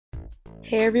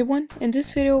Hey everyone, in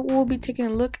this video we'll be taking a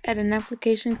look at an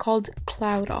application called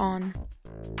CloudOn.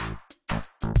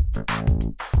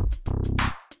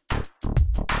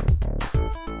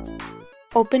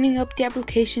 Opening up the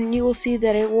application, you will see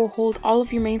that it will hold all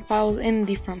of your main files in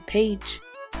the front page.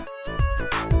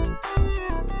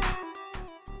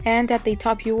 And at the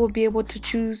top you will be able to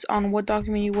choose on what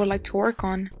document you would like to work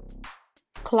on.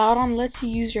 CloudOn lets you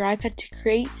use your iPad to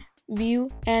create, view,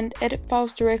 and edit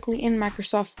files directly in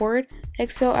Microsoft Word,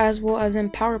 Excel, as well as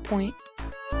in PowerPoint.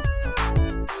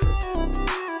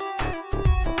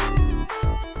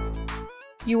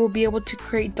 You will be able to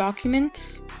create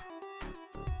documents,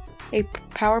 a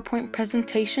PowerPoint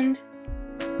presentation,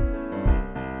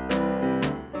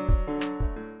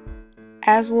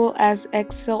 as well as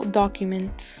Excel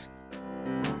documents.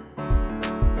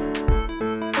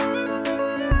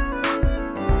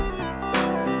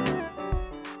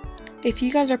 If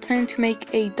you guys are planning to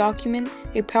make a document,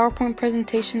 a PowerPoint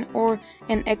presentation, or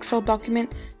an Excel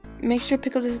document, make sure to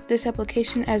pick up this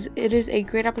application, as it is a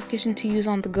great application to use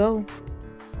on the go.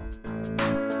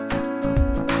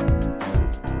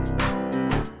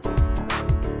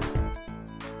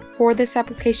 For this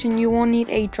application, you will need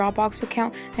a Dropbox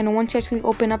account, and once you actually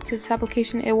open up this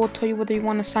application, it will tell you whether you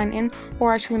want to sign in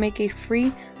or actually make a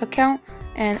free account.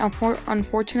 And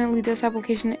unfortunately, this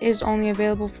application is only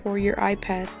available for your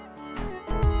iPad.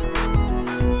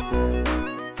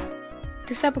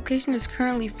 This application is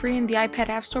currently free in the iPad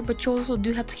App Store, but you also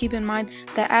do have to keep in mind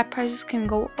that app prices can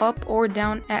go up or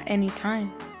down at any time.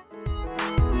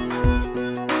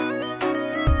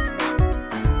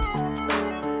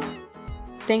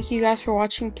 Thank you guys for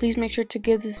watching. Please make sure to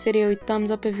give this video a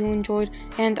thumbs up if you enjoyed,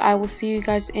 and I will see you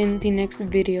guys in the next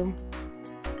video.